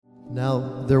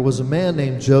Now there was a man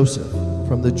named Joseph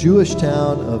from the Jewish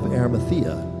town of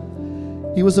Arimathea.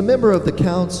 He was a member of the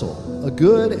council, a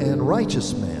good and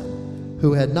righteous man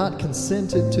who had not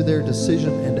consented to their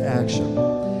decision and action,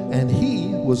 and he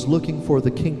was looking for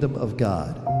the kingdom of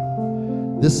God.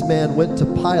 This man went to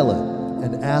Pilate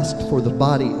and asked for the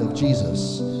body of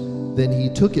Jesus. Then he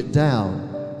took it down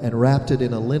and wrapped it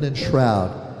in a linen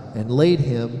shroud and laid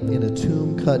him in a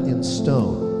tomb cut in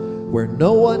stone, where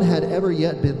no one had ever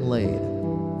yet been laid.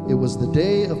 It was the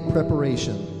day of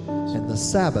preparation, and the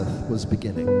Sabbath was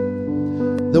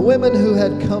beginning. The women who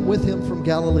had come with him from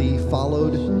Galilee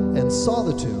followed and saw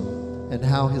the tomb and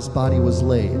how his body was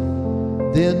laid.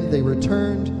 Then they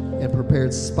returned and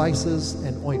prepared spices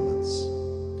and ointments.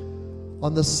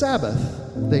 On the Sabbath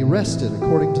they rested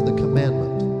according to the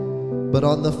commandment. But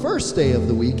on the first day of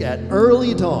the week, at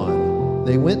early dawn,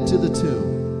 they went to the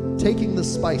tomb, taking the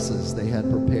spices they had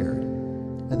prepared.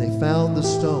 And they found the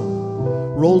stone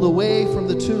rolled away from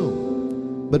the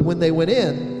tomb. But when they went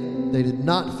in, they did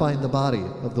not find the body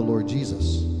of the Lord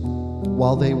Jesus.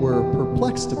 While they were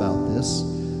perplexed about this,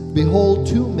 behold,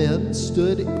 two men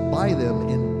stood by them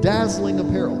in dazzling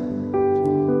apparel.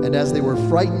 And as they were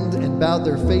frightened and bowed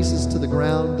their faces to the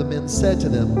ground, the men said to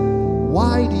them,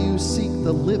 "Why do you seek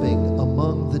the living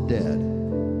among the dead?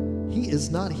 He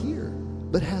is not here,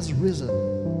 but has risen.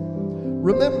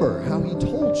 Remember how he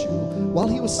told you while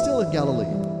he was still in Galilee,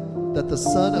 that the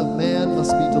Son of Man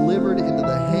must be delivered into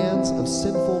the hands of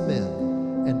sinful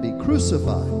men and be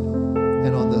crucified,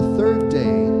 and on the third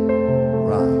day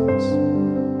rise."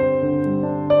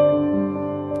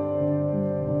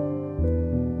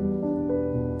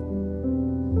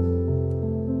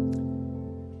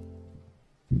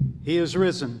 He is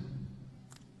risen.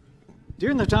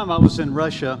 During the time I was in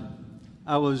Russia,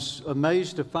 I was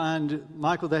amazed to find,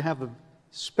 Michael, they have a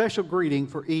special greeting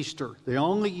for Easter. They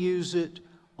only use it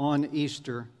on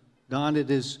Easter. Don, it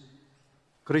is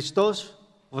Christos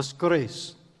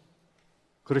Voskres.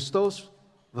 Christos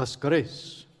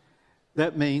Voskres.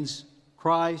 That means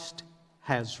Christ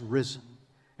has risen.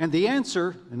 And the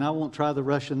answer, and I won't try the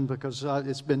Russian because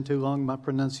it's been too long, my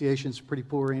pronunciation's pretty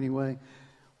poor anyway.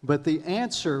 But the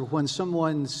answer when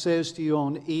someone says to you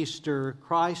on Easter,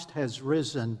 Christ has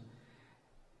risen,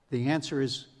 the answer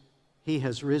is, He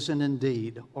has risen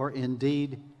indeed, or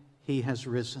indeed He has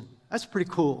risen. That's pretty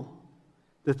cool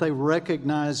that they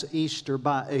recognize Easter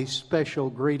by a special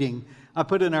greeting. I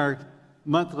put in our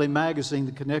monthly magazine,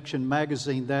 the Connection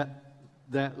magazine,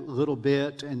 that little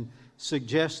bit and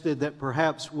suggested that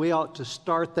perhaps we ought to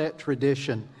start that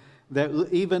tradition, that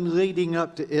even leading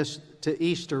up to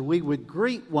Easter, we would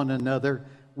greet one another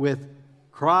with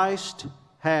Christ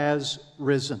has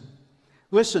risen.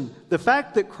 Listen, the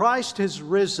fact that Christ has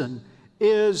risen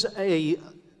is an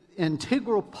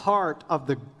integral part of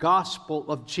the gospel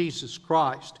of Jesus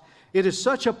Christ. It is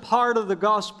such a part of the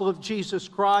gospel of Jesus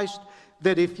Christ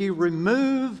that if you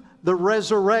remove the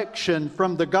resurrection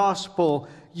from the gospel,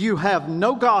 you have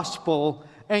no gospel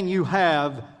and you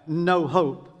have no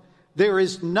hope. There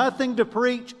is nothing to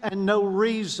preach and no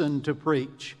reason to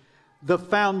preach. The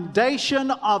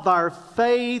foundation of our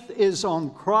faith is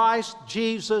on Christ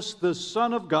Jesus, the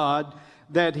Son of God,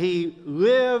 that He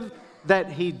lived,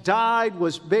 that He died,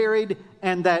 was buried,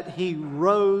 and that He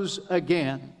rose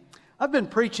again. I've been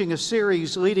preaching a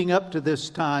series leading up to this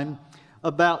time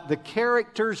about the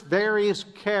characters, various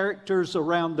characters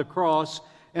around the cross,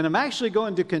 and I'm actually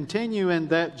going to continue in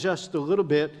that just a little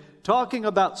bit, talking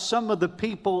about some of the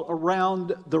people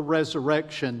around the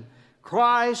resurrection.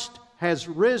 Christ has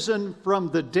risen from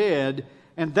the dead,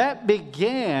 and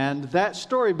that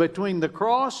story between the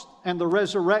cross and the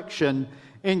resurrection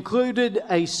included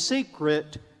a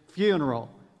secret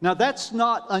funeral. Now that's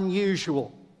not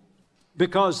unusual,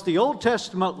 because the Old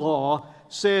Testament law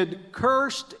said,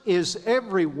 "Cursed is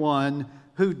everyone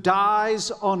who dies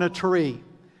on a tree."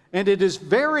 And it is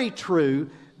very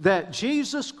true that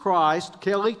Jesus Christ,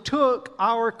 Kelly, took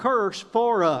our curse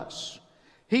for us.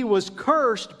 He was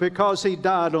cursed because He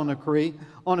died on a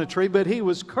tree, but He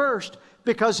was cursed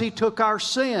because He took our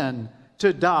sin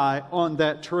to die on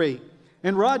that tree.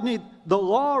 And Rodney, the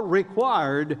law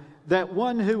required that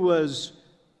one who was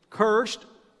cursed,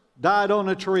 died on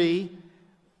a tree,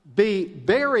 be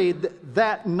buried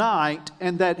that night,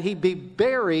 and that he be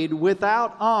buried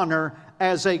without honor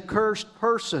as a cursed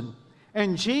person.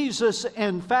 And Jesus,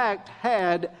 in fact,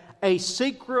 had a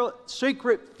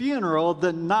secret funeral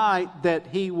the night that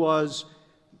He was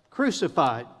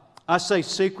crucified. I say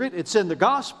secret, it's in the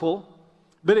gospel,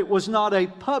 but it was not a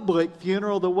public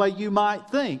funeral the way you might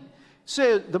think.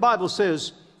 The Bible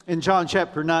says in John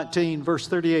chapter 19, verse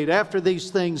 38, after these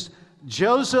things,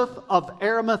 Joseph of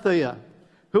Arimathea,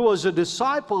 who was a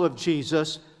disciple of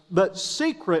Jesus, but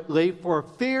secretly, for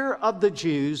fear of the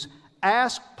Jews,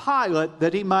 asked Pilate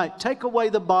that he might take away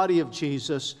the body of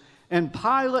Jesus, and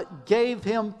Pilate gave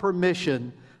him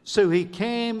permission, so he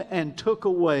came and took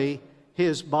away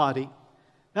his body.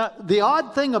 Now, the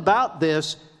odd thing about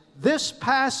this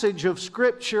passage of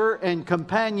Scripture and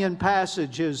companion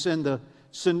passages in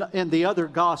the other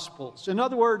Gospels. In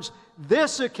other words,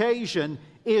 this occasion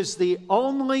is the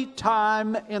only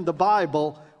time in the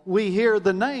Bible we hear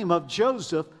the name of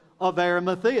Joseph of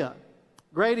Arimathea.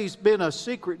 Grady's been a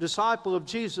secret disciple of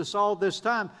Jesus all this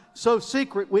time, so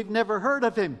secret we've never heard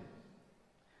of him.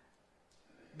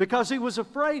 Because he was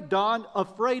afraid, Don,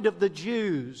 afraid of the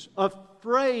Jews,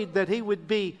 afraid that he would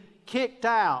be kicked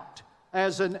out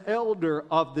as an elder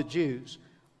of the Jews.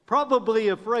 Probably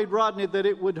afraid, Rodney, that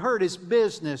it would hurt his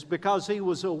business because he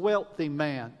was a wealthy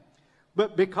man.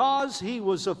 But because he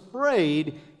was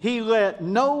afraid, he let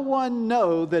no one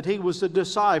know that he was a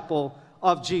disciple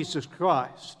of Jesus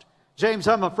Christ. James,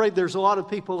 I'm afraid there's a lot of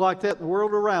people like that in the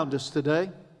world around us today.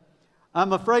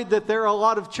 I'm afraid that there are a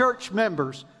lot of church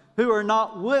members who are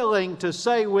not willing to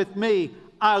say with me,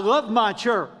 I love my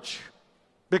church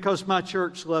because my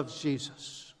church loves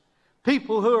Jesus.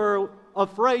 People who are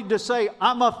afraid to say,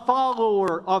 I'm a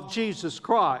follower of Jesus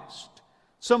Christ.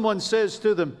 Someone says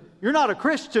to them, you're not a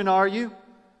Christian, are you?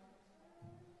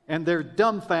 And they're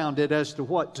dumbfounded as to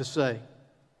what to say.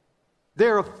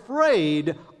 They're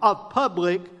afraid of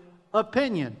public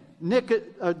opinion.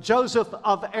 Joseph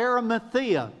of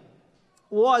Arimathea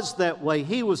was that way.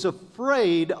 He was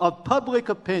afraid of public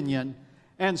opinion,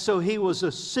 and so he was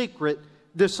a secret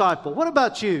disciple. What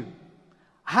about you?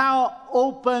 How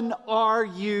open are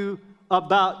you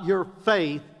about your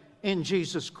faith in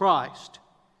Jesus Christ?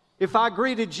 If I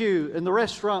greeted you in the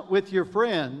restaurant with your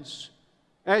friends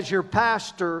as your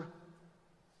pastor,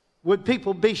 would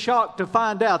people be shocked to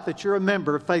find out that you're a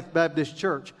member of Faith Baptist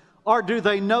Church? Or do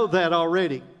they know that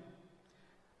already?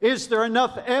 Is there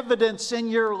enough evidence in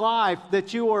your life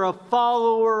that you are a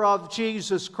follower of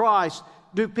Jesus Christ?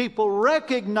 Do people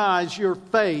recognize your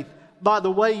faith by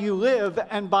the way you live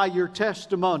and by your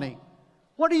testimony?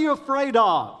 What are you afraid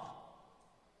of?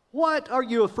 What are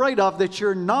you afraid of that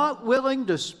you're not willing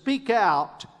to speak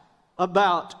out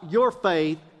about your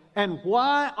faith? And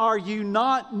why are you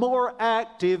not more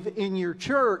active in your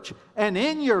church and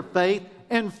in your faith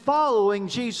and following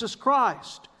Jesus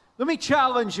Christ? Let me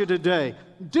challenge you today.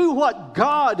 Do what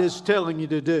God is telling you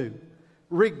to do,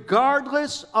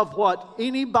 regardless of what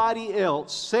anybody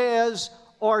else says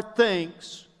or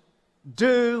thinks.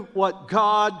 Do what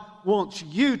God wants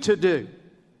you to do.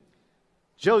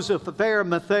 Joseph of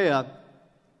Arimathea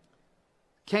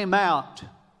came out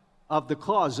of the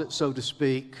closet, so to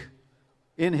speak,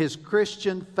 in his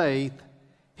Christian faith.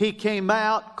 He came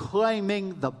out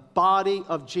claiming the body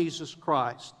of Jesus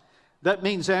Christ. That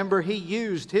means, Amber, he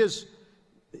used his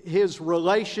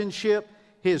relationship,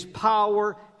 his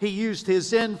power, he used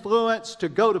his influence to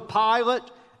go to Pilate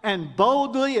and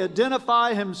boldly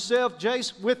identify himself,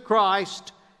 Jace, with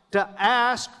Christ to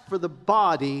ask for the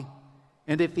body.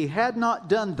 And if he had not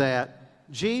done that,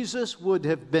 Jesus would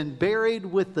have been buried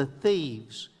with the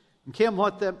thieves. And Kim,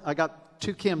 I got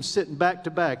two Kims sitting back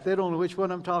to back. They don't know which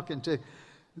one I'm talking to.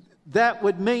 That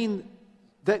would mean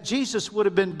that Jesus would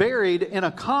have been buried in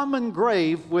a common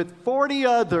grave with 40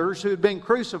 others who had been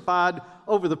crucified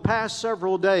over the past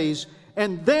several days.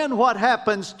 And then what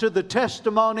happens to the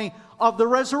testimony of the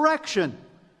resurrection?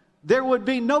 There would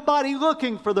be nobody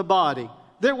looking for the body.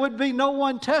 There would be no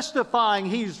one testifying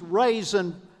he's raised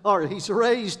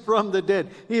from the dead.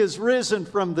 He is risen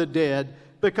from the dead,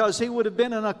 because he would have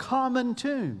been in a common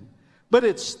tomb. But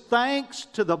it's thanks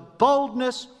to the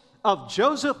boldness of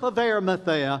Joseph of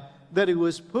Arimathea that he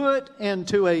was put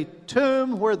into a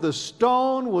tomb where the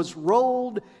stone was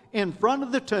rolled in front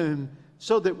of the tomb,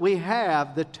 so that we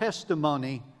have the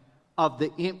testimony of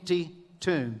the empty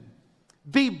tomb.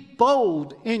 Be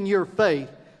bold in your faith.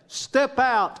 Step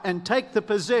out and take the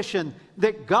position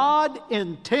that God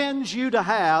intends you to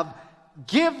have.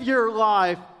 Give your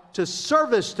life to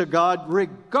service to God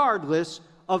regardless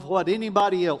of what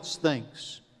anybody else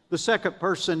thinks. The second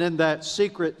person in that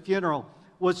secret funeral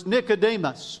was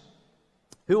Nicodemus,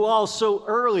 who also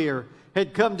earlier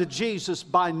had come to Jesus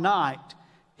by night.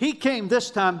 He came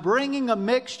this time bringing a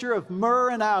mixture of myrrh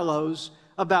and aloes,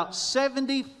 about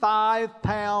 75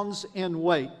 pounds in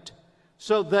weight.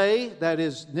 So they, that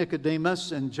is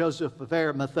Nicodemus and Joseph of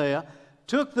Arimathea,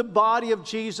 took the body of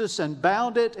Jesus and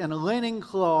bound it in linen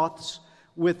cloths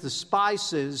with the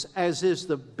spices, as is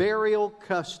the burial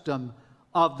custom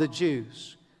of the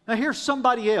Jews. Now here's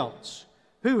somebody else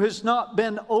who has not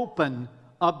been open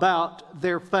about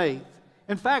their faith.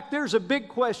 In fact, there's a big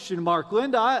question mark.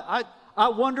 Linda, I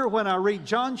wonder when I read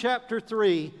John chapter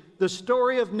 3, the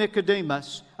story of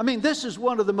Nicodemus. I mean, this is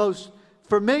one of the most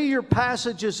familiar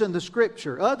passages in the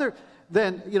Scripture. Other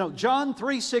than, John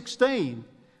 3:16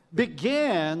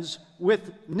 begins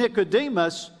with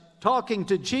Nicodemus talking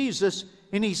to Jesus.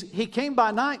 And he came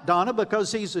by night, Donna,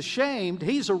 because he's ashamed.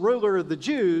 He's a ruler of the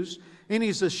Jews, and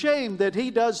he's ashamed that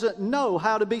he doesn't know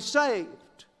how to be saved.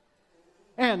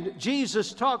 And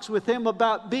Jesus talks with him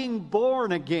about being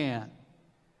born again.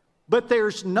 But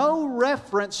there's no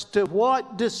reference to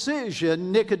what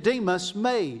decision Nicodemus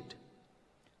made.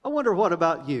 I wonder, what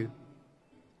about you?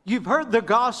 You've heard the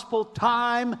gospel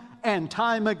time and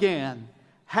time again.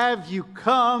 Have you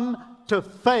come to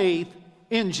faith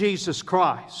in Jesus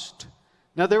Christ?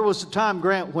 Now, there was a time,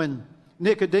 Grant, when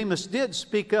Nicodemus did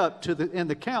speak up in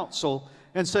the council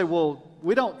and say, well,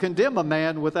 we don't condemn a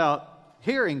man without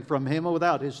hearing from him or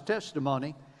without his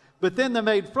testimony. But then they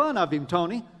made fun of him,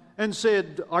 Tony, and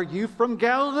said, are you from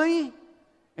Galilee?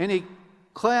 And he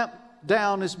clamped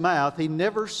down his mouth. He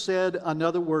never said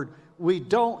another word. We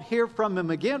don't hear from him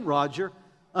again, Roger,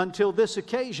 until this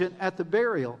occasion at the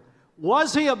burial.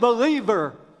 Was he a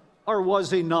believer or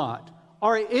was he not?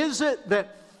 Or is it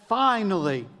that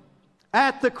finally,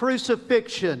 at the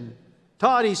crucifixion,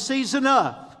 Todd, he sees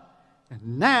enough,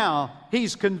 and now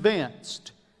he's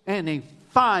convinced, and he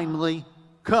finally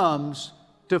comes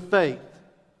to faith?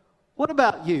 What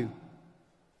about you?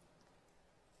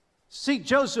 See,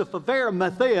 Joseph of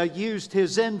Arimathea used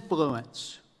his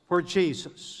influence for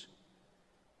Jesus.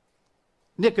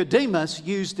 Nicodemus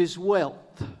used his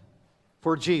wealth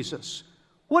for Jesus.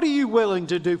 What are you willing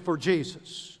to do for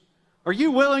Jesus? Are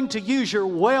you willing to use your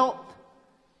wealth,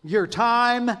 your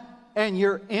time, and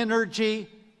your energy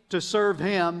to serve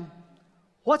Him?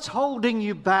 What's holding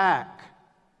you back?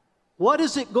 What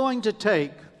is it going to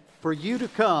take for you to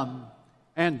come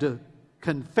and to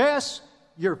confess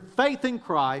your faith in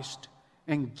Christ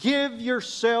and give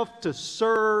yourself to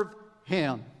serve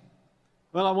Him?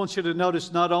 Well, I want you to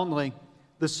notice not only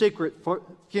the secret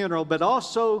funeral, but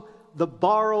also the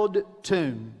borrowed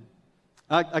tomb.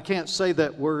 I can't say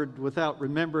that word without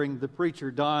remembering the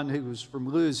preacher, Don, who was from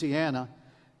Louisiana,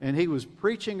 and he was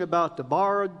preaching about the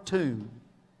borrowed tomb.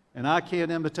 And I can't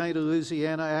imitate a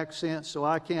Louisiana accent, so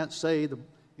I can't say the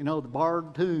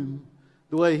borrowed tomb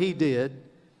the way he did.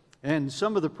 And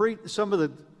some of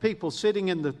the people sitting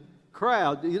in the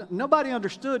crowd, nobody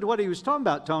understood what he was talking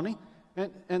about, Tony.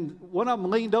 And one of them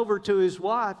leaned over to his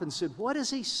wife and said, what is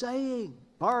he saying?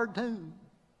 Borrowed tomb.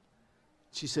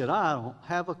 She said, I don't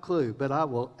have a clue, but I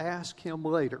will ask him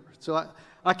later. So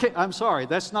I'm sorry,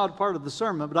 that's not a part of the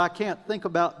sermon, but I can't think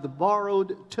about the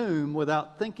borrowed tomb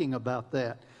without thinking about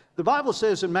that. The Bible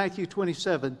says in Matthew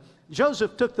 27,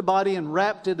 Joseph took the body and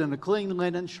wrapped it in a clean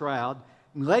linen shroud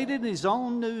and laid it in his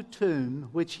own new tomb,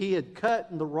 which he had cut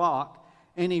in the rock,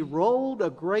 and he rolled a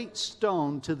great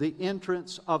stone to the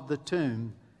entrance of the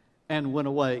tomb and went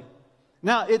away.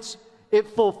 Now, it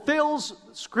fulfills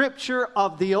Scripture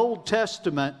of the Old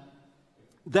Testament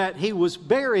that he was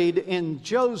buried in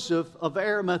Joseph of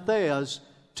Arimathea's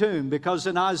tomb, because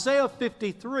in Isaiah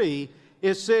 53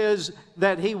 it says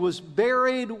that he was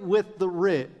buried with the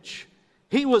rich.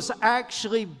 He was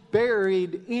actually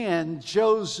buried in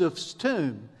Joseph's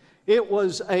tomb. It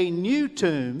was a new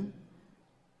tomb,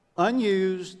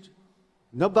 unused.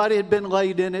 Nobody had been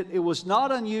laid in it. It was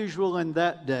not unusual in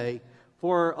that day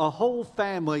for a whole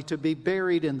family to be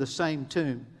buried in the same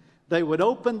tomb. They would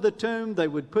open the tomb, they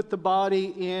would put the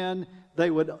body in,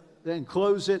 they would then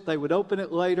close it, they would open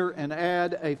it later and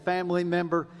add a family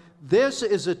member. This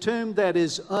is a tomb that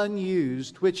is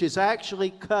unused, which is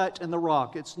actually cut in the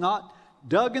rock. It's not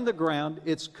dug in the ground,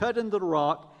 it's cut in the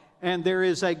rock, and there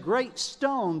is a great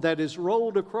stone that is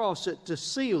rolled across it to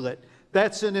seal it.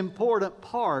 That's an important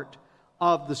part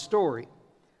of the story.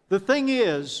 The thing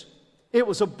is, it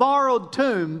was a borrowed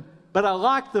tomb, but I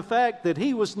like the fact that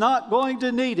he was not going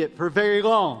to need it for very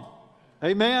long.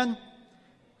 Amen?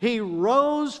 He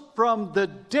rose from the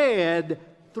dead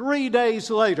 3 days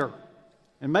later.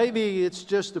 And maybe it's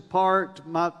just a part,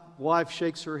 my wife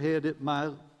shakes her head at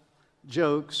my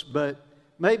jokes, but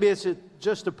maybe it's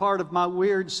just a part of my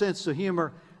weird sense of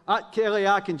humor. Kelly,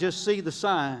 I can just see the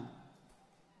sign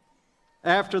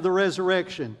after the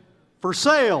resurrection. For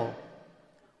sale,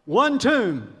 one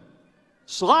tomb,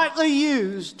 slightly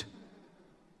used,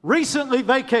 recently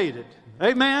vacated.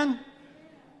 Amen?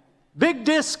 Big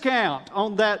discount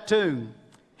on that tomb.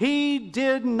 He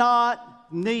did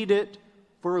not need it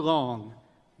for long.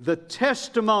 The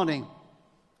testimony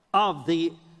of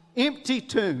the empty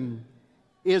tomb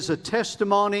is a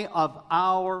testimony of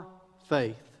our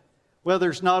faith. Well,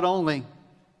 there's not only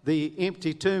the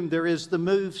empty tomb, there is the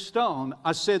moved stone.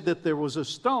 I said that there was a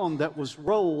stone that was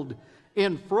rolled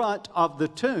in front of the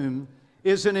tomb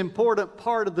is an important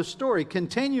part of the story.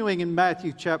 Continuing in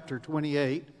Matthew chapter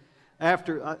 28,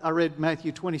 after I read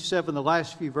Matthew 27, the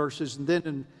last few verses, and then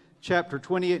in chapter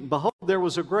 28, and behold, there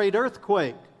was a great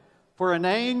earthquake, for an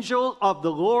angel of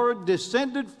the Lord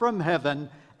descended from heaven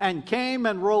and came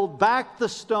and rolled back the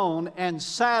stone and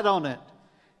sat on it.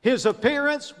 His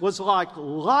appearance was like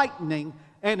lightning,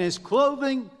 and his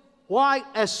clothing white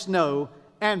as snow,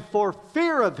 and for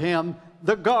fear of him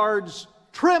the guards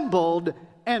trembled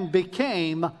and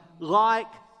became like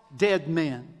dead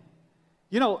men.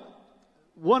 You know,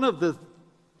 one of the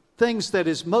things that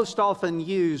is most often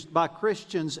used by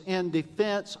Christians in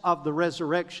defense of the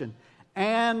resurrection,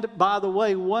 and by the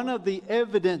way, one of the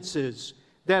evidences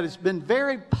that has been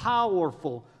very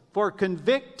powerful for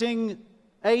convicting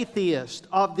atheists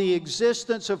of the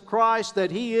existence of Christ, that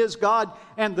He is God,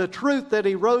 and the truth that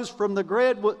He rose from the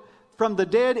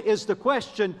dead is the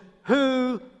question,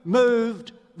 who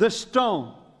moved the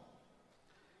stone?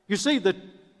 You see,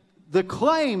 the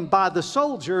claim by the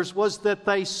soldiers was that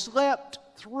they slept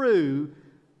through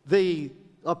the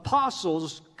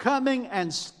apostles coming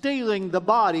and stealing the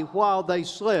body while they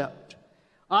slept.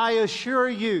 I assure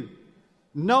you,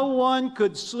 no one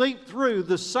could sleep through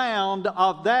the sound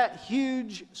of that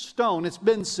huge stone. It's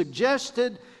been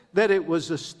suggested that it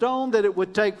was a stone that it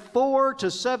would take 4 to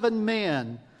 7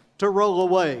 men to roll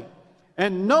away.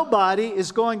 And nobody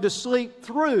is going to sleep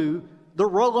through the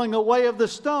rolling away of the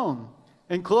stone.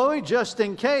 And Chloe, just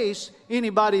in case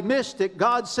anybody missed it,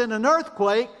 God sent an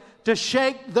earthquake to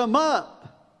shake them up.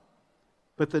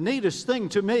 But the neatest thing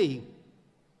to me,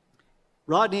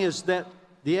 Rodney, is that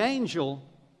the angel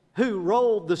who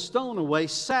rolled the stone away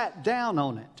sat down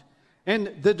on it.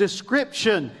 And the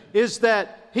description is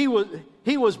that he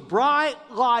was bright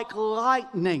like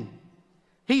lightning.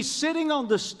 He's sitting on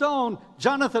the stone.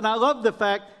 Jonathan, I love the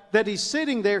fact that he's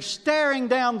sitting there staring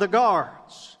down the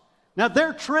guards. Now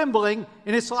they're trembling,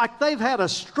 and it's like they've had a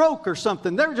stroke or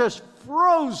something. They're just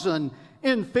frozen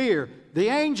in fear. The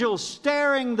angel's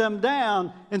staring them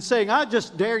down and saying, I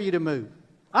just dare you to move.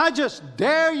 I just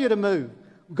dare you to move.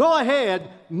 Go ahead,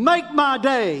 make my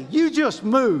day. You just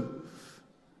move.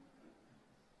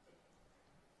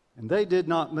 And they did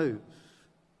not move.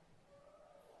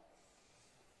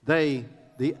 The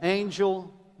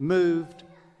angel moved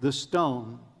the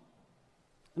stone.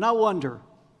 And I wonder,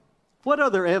 what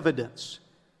other evidence?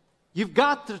 You've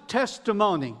got the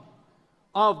testimony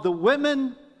of the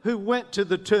women who went to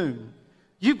the tomb.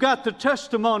 You've got the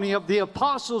testimony of the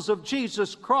apostles of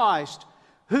Jesus Christ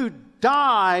who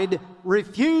died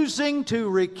refusing to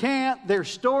recant their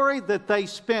story that they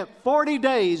spent 40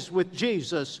 days with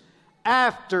Jesus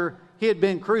after He had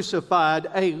been crucified,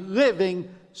 a living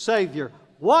Savior.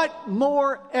 What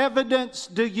more evidence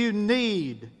do you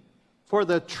need for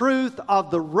the truth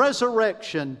of the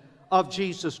resurrection of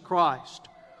Jesus Christ?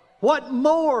 What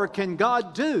more can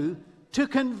God do to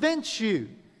convince you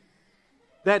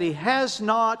that He has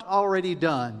not already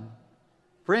done?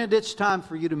 Friend, it's time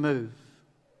for you to move.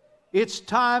 It's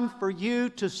time for you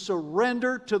to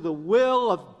surrender to the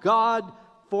will of God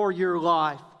for your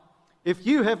life. If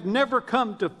you have never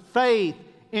come to faith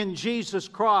in Jesus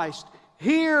Christ,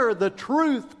 hear the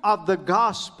truth of the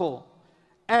gospel.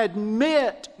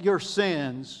 Admit your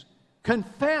sins.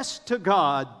 Confess to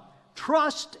God.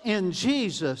 Trust in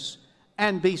Jesus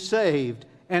and be saved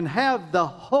and have the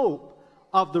hope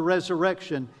of the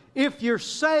resurrection. If you're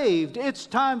saved, it's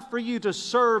time for you to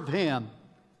serve Him.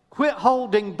 Quit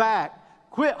holding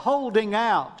back. Quit holding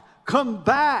out. Come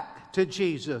back to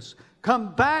Jesus.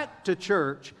 Come back to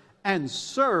church and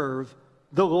serve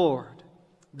the Lord.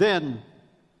 Then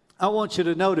I want you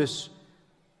to notice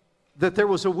that there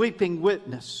was a weeping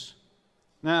witness.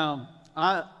 Now,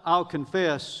 I'll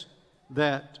confess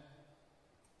that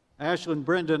Ashley and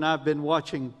Brenda and I have been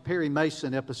watching Perry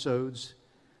Mason episodes,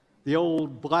 the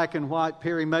old black and white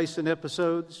Perry Mason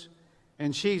episodes,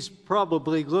 and she's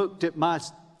probably looked at my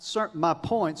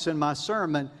points in my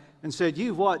sermon and said,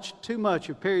 you've watched too much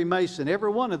of Perry Mason. Every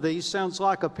one of these sounds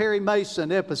like a Perry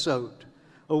Mason episode,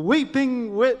 a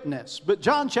weeping witness. But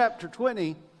John chapter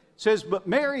 20 says, but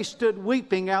Mary stood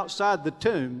weeping outside the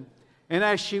tomb, and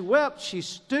as she wept, she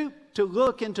stooped to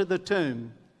look into the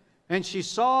tomb, and she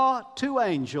saw 2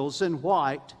 angels in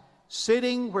white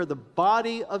sitting where the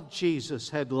body of Jesus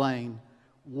had lain,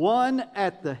 one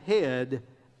at the head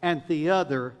and the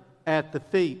other at the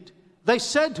feet. They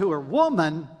said to her,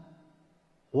 woman,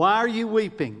 why are you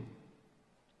weeping?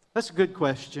 That's a good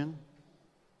question.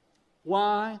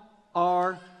 Why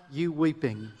are you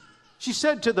weeping? She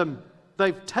said to them,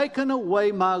 they've taken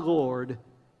away my Lord,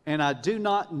 and I do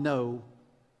not know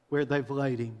where they've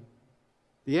laid him.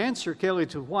 The answer, Kelly,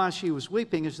 to why she was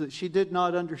weeping is that she did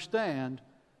not understand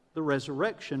the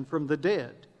resurrection from the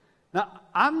dead. Now,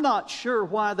 I'm not sure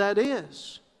why that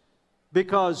is,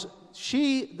 because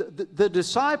the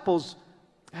disciples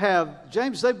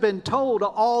James, they've been told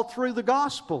all through the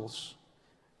Gospels.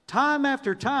 Time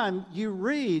after time, you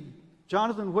read,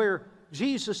 Jonathan, where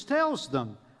Jesus tells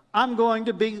them, I'm going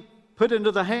to be put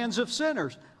into the hands of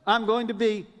sinners. I'm going to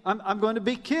be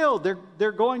killed.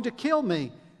 They're going to kill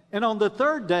me. And on the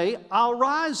third day, I'll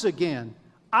rise again.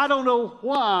 I don't know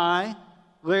why,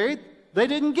 Larry, they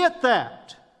didn't get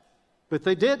that. But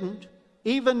they didn't.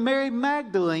 Even Mary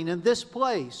Magdalene in this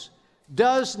place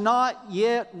does not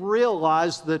yet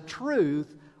realize the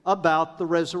truth about the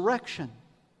resurrection.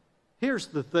 Here's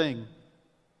the thing.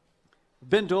 I've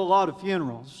been to a lot of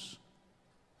funerals.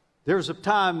 There was a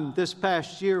time this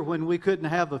past year when we couldn't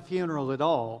have a funeral at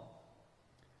all.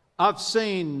 I've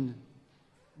seen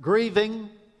grieving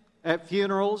at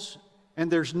funerals, and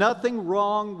there's nothing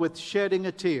wrong with shedding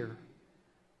a tear.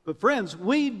 But friends,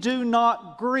 we do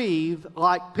not grieve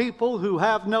like people who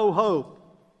have no hope.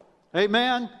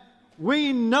 Amen?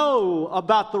 We know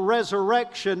about the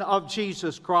resurrection of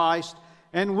Jesus Christ,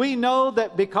 and we know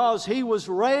that because He was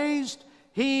raised,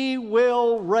 He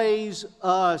will raise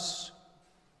us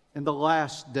in the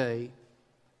last day.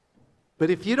 But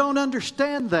if you don't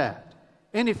understand that,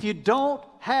 and if you don't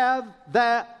have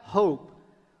that hope,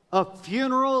 a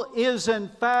funeral is in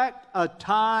fact a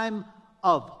time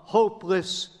of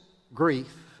hopeless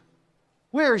grief.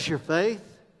 Where's your faith?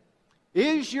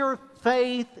 Is your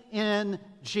faith in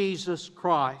Jesus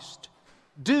Christ?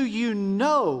 Do you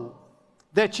know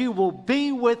that you will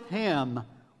be with Him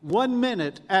 1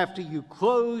 minute after you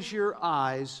close your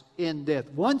eyes in death?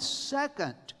 1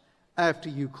 second after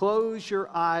you close your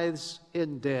eyes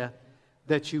in death,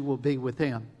 that you will be with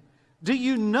Him? Do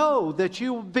you know that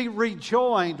you will be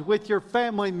rejoined with your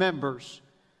family members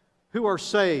who are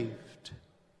saved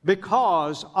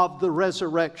because of the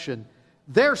resurrection?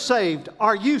 They're saved.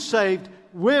 Are you saved?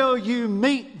 Will you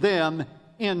meet them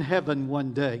in heaven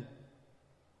one day?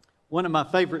 One of my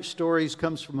favorite stories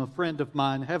comes from a friend of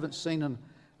mine. Haven't seen him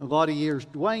in a lot of years.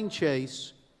 Dwayne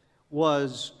Chase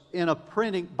was in a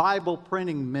Bible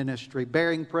printing ministry,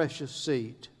 Bearing Precious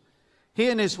Seed. He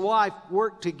and his wife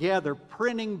worked together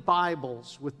printing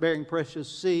Bibles with Bearing Precious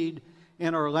Seed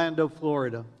in Orlando,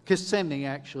 Florida. Kissimmee,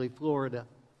 actually, Florida.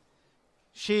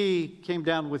 She came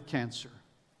down with cancer,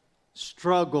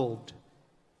 struggled.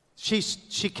 She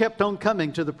kept on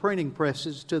coming to the printing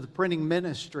presses, to the printing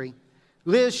ministry.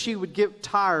 Liz, she would get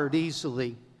tired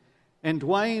easily. And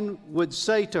Dwayne would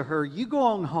say to her, you go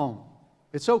on home.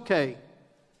 It's okay.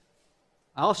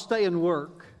 I'll stay and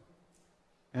work,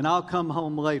 and I'll come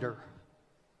home later.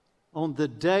 On the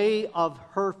day of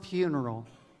her funeral,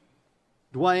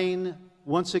 Dwayne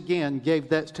once again gave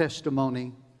that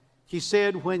testimony. He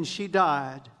said when she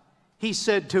died, he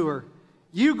said to her,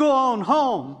 you go on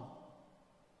home,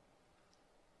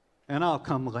 and I'll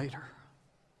come later.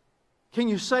 Can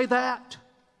you say that?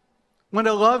 When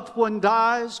a loved one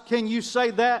dies, can you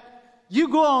say that? You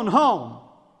go on home,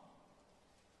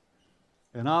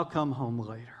 and I'll come home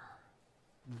later.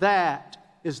 That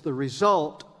is the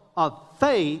result of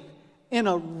faith in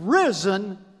a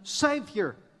risen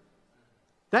Savior.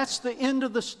 That's the end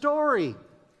of the story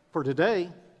for today.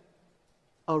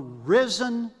 A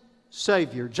risen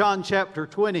Savior. John chapter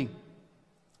 20.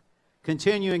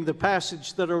 Continuing the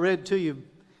passage that I read to you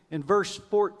in verse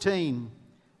 14.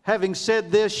 Having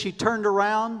said this, she turned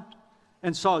around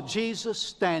and saw Jesus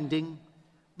standing,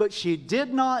 but she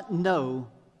did not know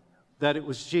that it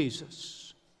was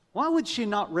Jesus. Why would she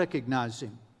not recognize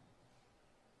Him?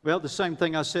 Well, the same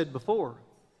thing I said before.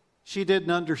 She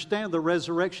didn't understand the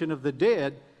resurrection of the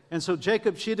dead, and so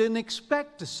Jacob, she didn't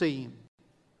expect to see him.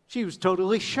 She was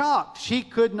totally shocked. She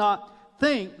could not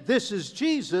think this is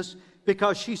Jesus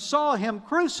because she saw Him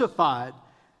crucified.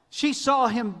 She saw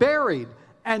Him buried,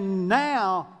 and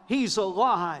now He's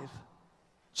alive.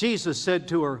 Jesus said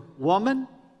to her, woman,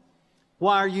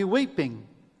 why are you weeping?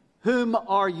 Whom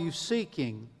are you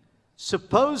seeking?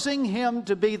 Supposing him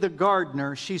to be the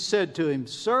gardener, she said to him,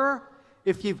 sir,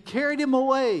 if you've carried him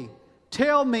away,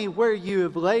 tell me where you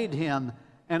have laid him,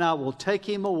 and I will take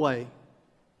him away.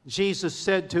 Jesus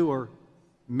said to her,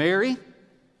 Mary.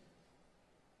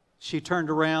 She turned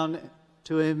around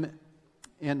to him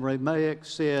in Aramaic,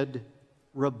 said,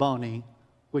 Rabboni,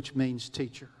 which means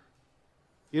teacher.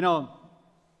 You know,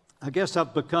 I guess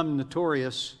I've become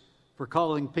notorious for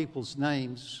calling people's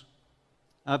names.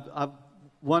 I've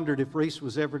wondered if Reese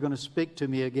was ever going to speak to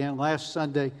me again. Last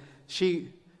Sunday,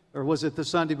 she or was it the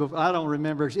Sunday before? I don't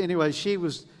remember. Anyway, she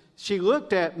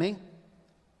looked at me,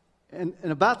 and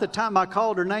about the time I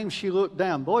called her name, she looked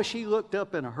down. Boy, she looked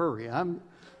up in a hurry.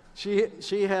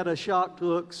 She had a shocked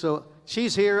look. So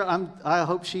she's here. I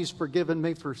hope she's forgiven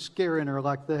me for scaring her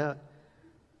like that.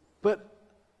 But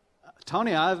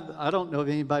Tony, I don't know of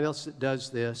anybody else that does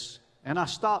this. And I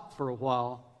stopped for a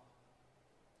while.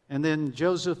 And then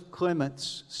Joseph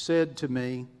Clements said to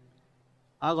me,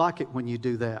 I like it when you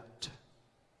do that.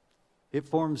 It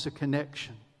forms a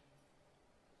connection.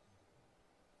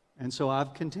 And so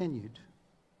I've continued.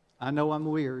 I know I'm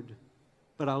weird,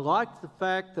 but I like the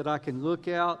fact that I can look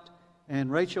out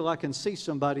and, Rachel, I can see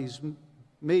somebody's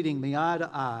meeting me eye to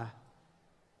eye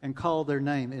and call their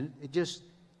name. And it just,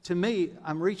 to me,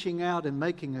 I'm reaching out and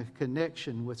making a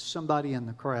connection with somebody in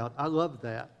the crowd. I love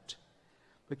that.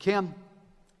 But Kim,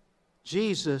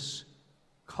 Jesus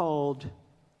called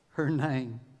her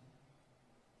name.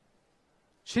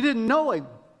 She didn't know him.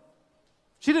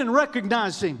 She didn't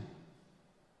recognize him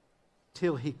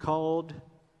till he called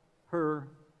her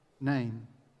name.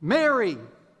 Mary!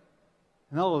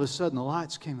 And all of a sudden the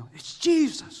lights came on. It's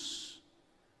Jesus.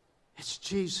 It's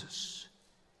Jesus.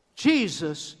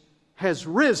 Jesus has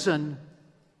risen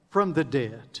from the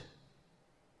dead.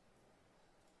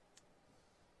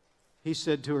 He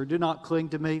said to her, do not cling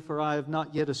to me, for I have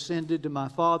not yet ascended to my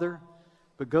Father,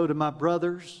 but go to my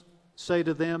brothers. Say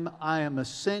to them, I am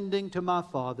ascending to my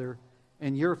Father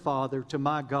and your Father, to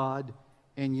my God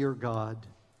and your God.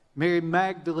 Mary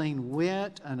Magdalene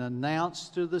went and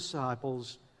announced to the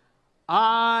disciples,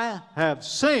 I have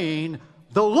seen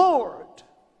the Lord,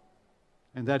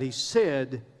 and that he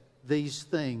said these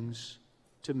things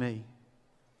to me.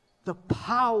 The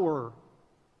power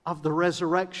of the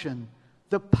resurrection,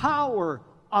 the power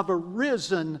of a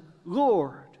risen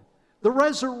Lord. The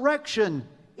resurrection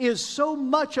is so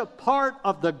much a part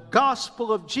of the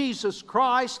gospel of Jesus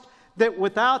Christ that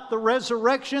without the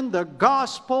resurrection, the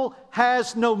gospel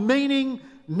has no meaning,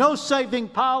 no saving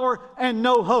power, and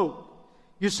no hope.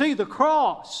 You see, the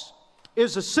cross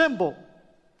is a symbol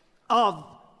of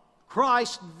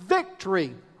Christ's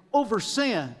victory over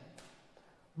sin.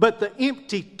 But the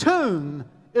empty tomb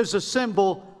is a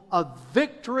symbol of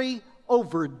victory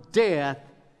over death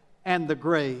and the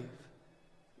grave.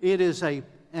 It is an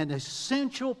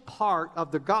essential part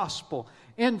of the gospel.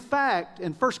 In fact,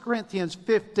 in 1 Corinthians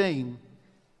 15,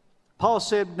 Paul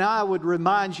said, now I would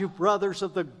remind you, brothers,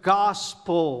 of the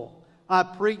gospel I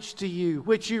preached to you,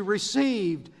 which you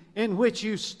received, in which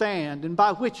you stand, and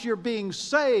by which you're being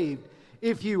saved,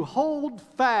 if you hold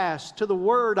fast to the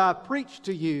word I preached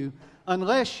to you,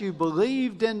 unless you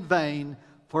believed in vain.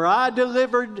 For I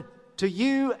delivered to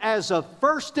you as of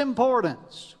first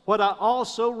importance what I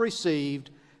also received,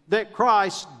 that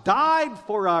Christ died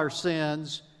for our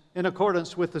sins in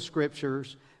accordance with the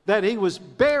Scriptures, that he was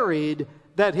buried,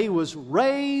 that he was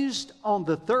raised on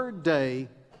the third day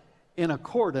in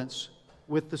accordance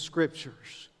with the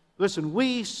Scriptures. Listen,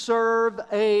 we serve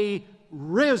a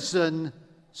risen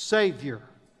Savior.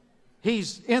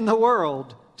 He's in the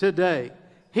world today.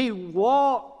 He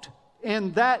walked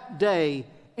in that day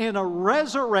in a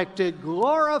resurrected,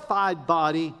 glorified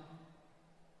body,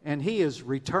 and he is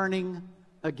returning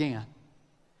again.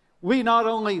 We not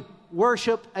only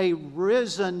worship a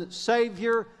risen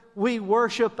Savior, we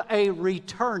worship a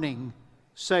returning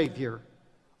Savior.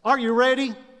 Are you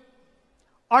ready?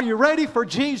 Are you ready for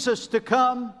Jesus to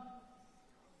come?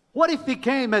 What if he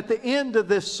came at the end of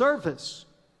this service?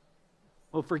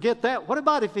 Well, forget that. What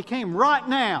about if he came right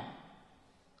now?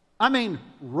 I mean,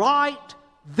 right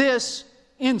this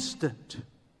instant.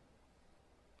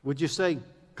 Would you say,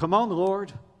 come on,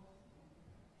 Lord?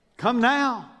 Come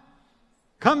now.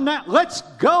 Come now. Let's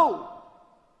go.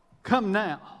 Come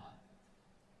now.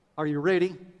 Are you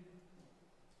ready?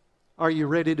 Are you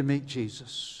ready to meet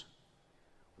Jesus?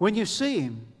 When you see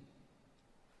him,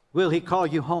 will he call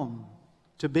you home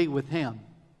to be with him?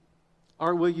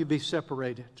 Or will you be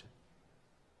separated?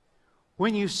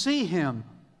 When you see him,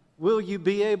 will you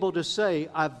be able to say,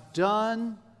 I've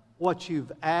done what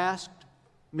you've asked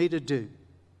me to do?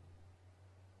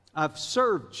 I've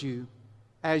served you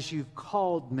as you've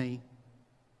called me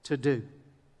to do.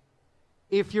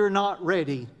 If you're not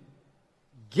ready,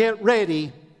 get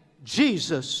ready.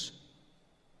 Jesus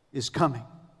is coming.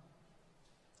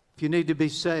 If you need to be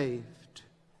saved,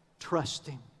 trust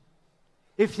him.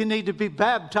 If you need to be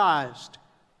baptized,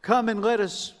 come and let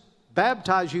us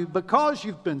baptize you because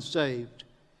you've been saved.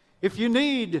 If you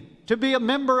need to be a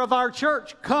member of our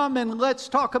church, come and let's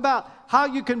talk about how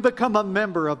you can become a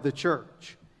member of the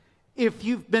church. If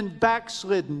you've been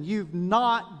backslidden, you've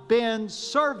not been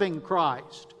serving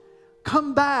Christ,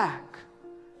 come back.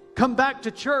 Come back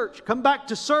to church. Come back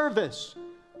to service.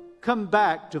 Come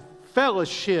back to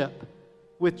fellowship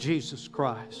with Jesus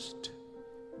Christ.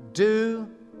 Do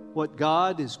what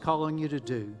God is calling you to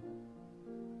do.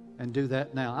 And do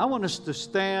that now. I want us to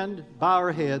stand, bow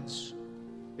our heads,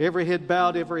 every head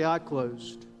bowed, every eye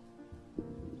closed.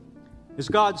 As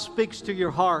God speaks to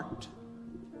your heart,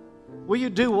 will you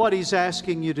do what He's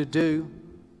asking you to do?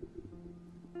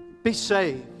 Be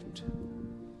saved.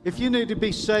 If you need to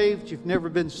be saved, you've never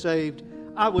been saved,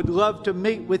 I would love to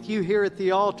meet with you here at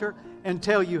the altar and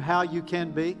tell you how you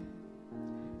can be.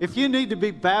 If you need to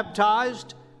be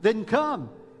baptized, then come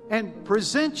and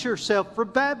present yourself for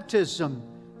baptism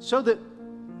so that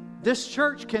this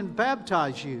church can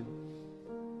baptize you.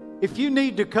 If you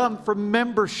need to come for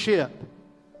membership,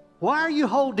 why are you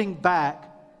holding back?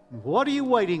 What are you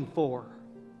waiting for?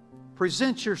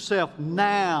 Present yourself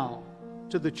now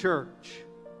to the church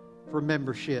for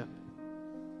membership.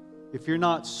 If you're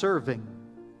not serving,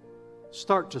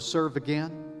 start to serve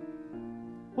again.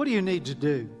 What do you need to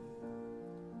do?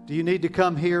 Do you need to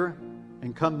come here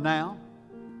and come now?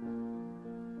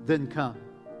 Then come.